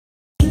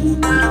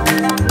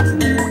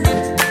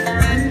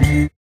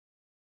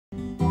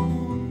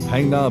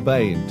Phang Nga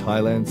Bay in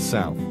Thailand's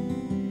south.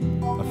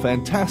 A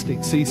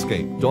fantastic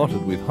seascape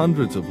dotted with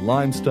hundreds of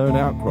limestone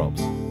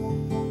outcrops.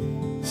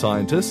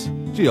 Scientists,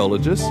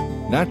 geologists,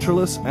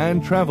 naturalists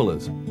and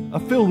travellers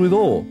are filled with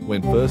awe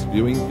when first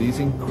viewing these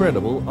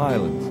incredible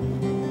islands.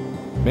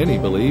 Many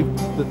believe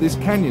that this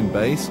canyon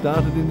bay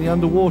started in the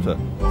underwater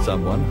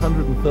some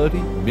 130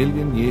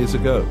 million years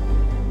ago.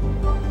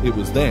 It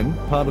was then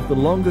part of the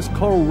longest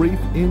coral reef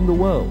in the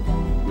world,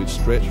 which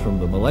stretched from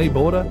the Malay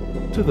border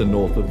to the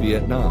north of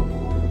Vietnam.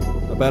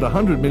 About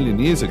 100 million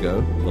years ago,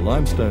 the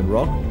limestone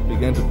rock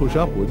began to push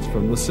upwards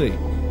from the sea.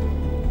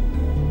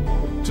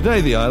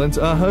 Today the islands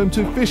are home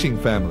to fishing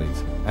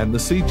families and the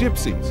sea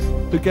gypsies,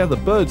 who gather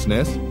birds'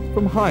 nests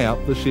from high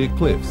up the sheer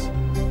cliffs.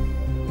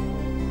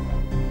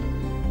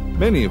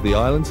 Many of the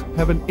islands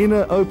have an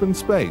inner open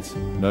space,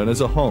 known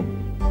as a hong,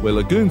 where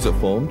lagoons are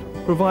formed,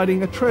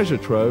 providing a treasure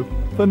trove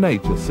for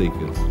nature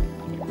seekers.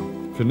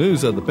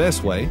 Canoes are the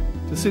best way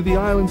to see the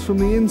islands from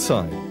the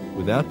inside,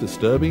 without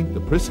disturbing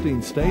the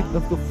pristine state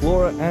of the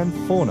flora and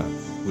fauna,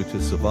 which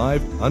has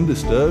survived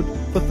undisturbed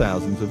for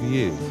thousands of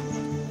years.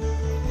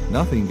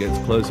 Nothing gets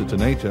closer to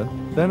nature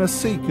than a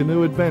sea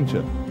canoe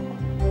adventure.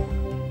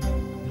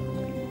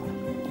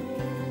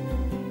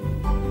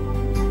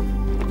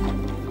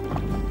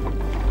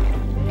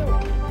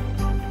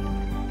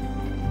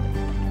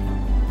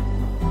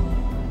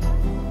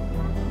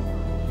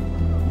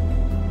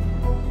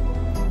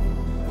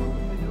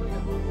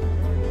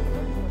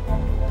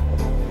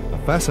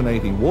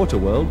 Fascinating water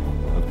world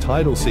of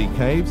tidal sea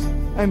caves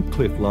and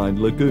cliff-lined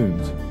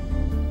lagoons.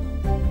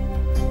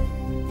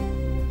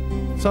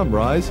 Some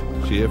rise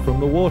sheer from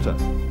the water,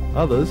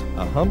 others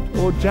are humped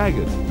or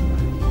jagged,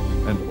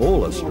 and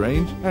all are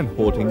strange and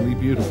hauntingly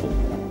beautiful.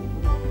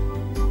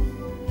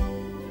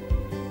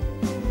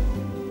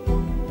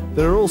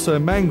 There are also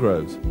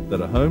mangroves that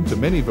are home to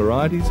many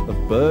varieties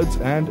of birds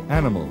and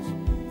animals.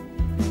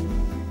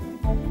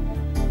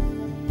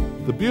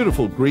 The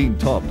beautiful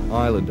green-topped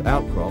island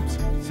outcrops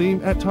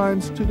seem at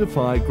times to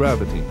defy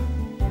gravity,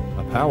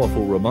 a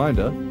powerful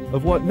reminder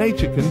of what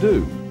nature can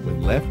do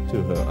when left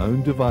to her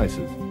own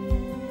devices.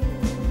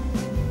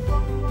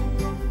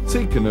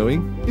 Sea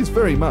canoeing is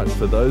very much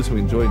for those who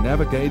enjoy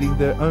navigating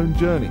their own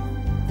journey,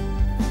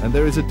 and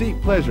there is a deep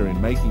pleasure in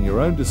making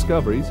your own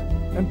discoveries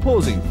and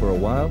pausing for a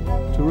while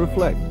to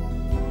reflect.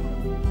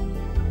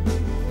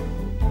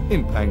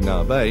 In Phang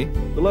Nga Bay,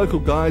 the local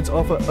guides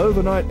offer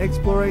overnight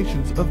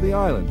explorations of the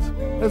islands,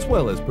 as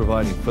well as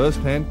providing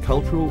first-hand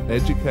cultural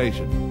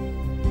education.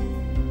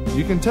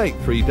 You can take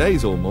 3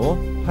 days or more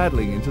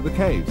paddling into the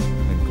caves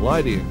and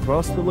gliding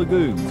across the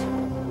lagoons.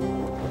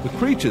 The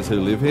creatures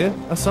who live here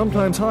are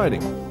sometimes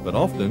hiding, but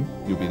often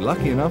you'll be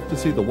lucky enough to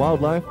see the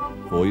wildlife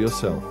for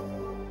yourself.